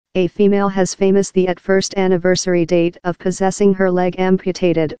A female has famous the at first anniversary date of possessing her leg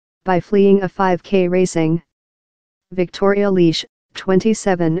amputated, by fleeing a 5K racing. Victoria Leash,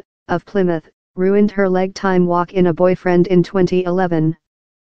 27, of Plymouth, ruined her leg time walk in a boyfriend in 2011.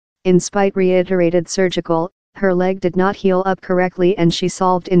 In spite reiterated surgical, her leg did not heal up correctly and she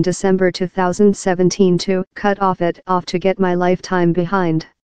solved in December 2017 to cut it off to get my lifetime behind.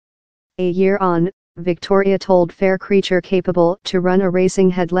 A year on, Victoria told fair creature capable to run a racing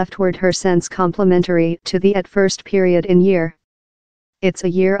had leftward her sense complementary to the at first period in year. It's a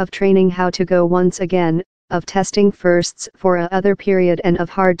year of training how to go once again, of testing firsts for a other period and of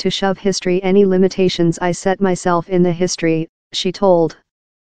hard to shove history any limitations I set myself in the history, she told.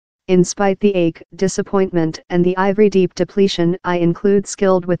 In spite the ache, disappointment and the ivory deep depletion I include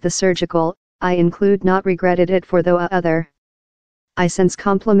skilled with the surgical, I include not regretted it for the other. I sense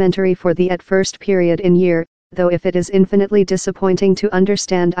complementary for the at first period in year, though if it is infinitely disappointing to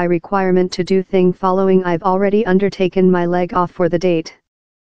understand I requirement to do thing following I've already undertaken my leg off for the date.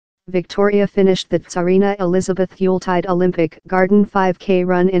 Victoria finished the Tsarina Elizabeth Yuletide Olympic Garden 5K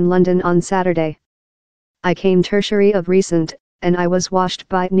run in London on Saturday. I came tertiary of recent, and I was washed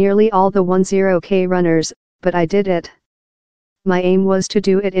by nearly all the 10K runners, but I did it. My aim was to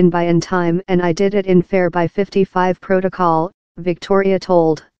do it in by in time and I did it in fair by 55 protocol, Victoria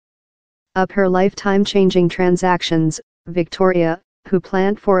told. Up her lifetime changing transactions, Victoria, who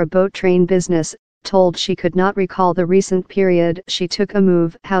planned for a boat train business, told she could not recall the recent period she took a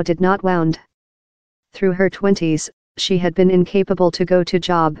move how did not wound. Through her 20s, she had been incapable to go to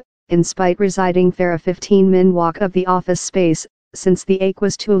job, in spite residing fair a 15-min walk of the office space, since the ache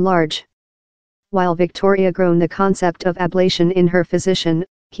was too large. While Victoria grown the concept of ablation in her physician,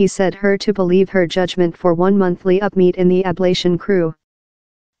 he said her to believe her judgment for 1 monthly upmeet in the ablation crew.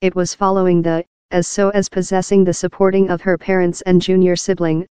 It was following the, as possessing the supporting of her parents and junior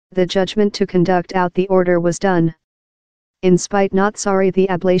sibling, the judgment to conduct out the order was done. In spite not sorry the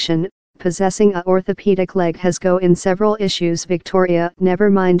ablation, possessing a orthopedic leg has go in several issues Victoria never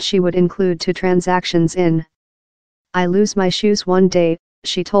mind she would include 2 transactions in. I lose my shoes one day,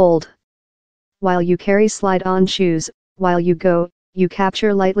 she told. While you carry slide-on shoes, while you go, you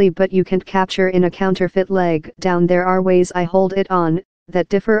capture lightly but you can't capture in a counterfeit leg down there are ways I hold it on, that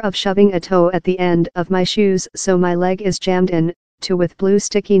differ of shoving a toe at the end of my shoes so my leg is jammed in, to with blue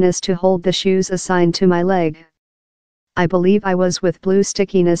stickiness to hold the shoes assigned to my leg. I believe I was with blue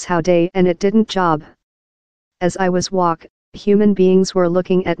stickiness how day and it didn't job. As I was walk, human beings were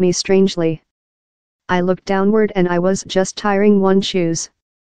looking at me strangely. I looked downward and I was just tiring one shoes.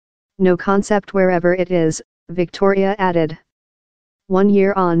 No concept wherever it is, Victoria added. 1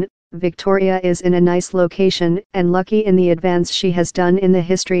 year on, Victoria is in a nice location and lucky in the advance she has done in the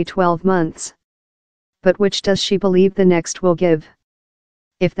history 12 months. But which does she believe the next will give?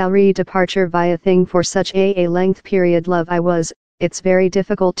 If thou re-departure via thing for such a length period love I was, it's very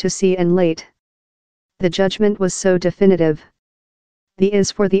difficult to see and late. The judgment was so definitive. The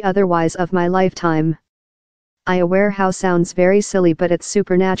is for the otherwise of my lifetime. I aware how sounds very silly but it's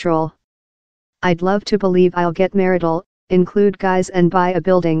supernatural. I'd love to believe I'll get marital, include guys and buy a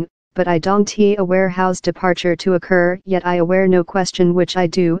building, but I don't aware how's departure to occur yet I aware no question which I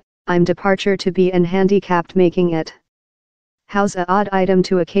do, I'm departure to be and handicapped making it. How's a odd item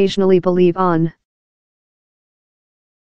to occasionally believe on.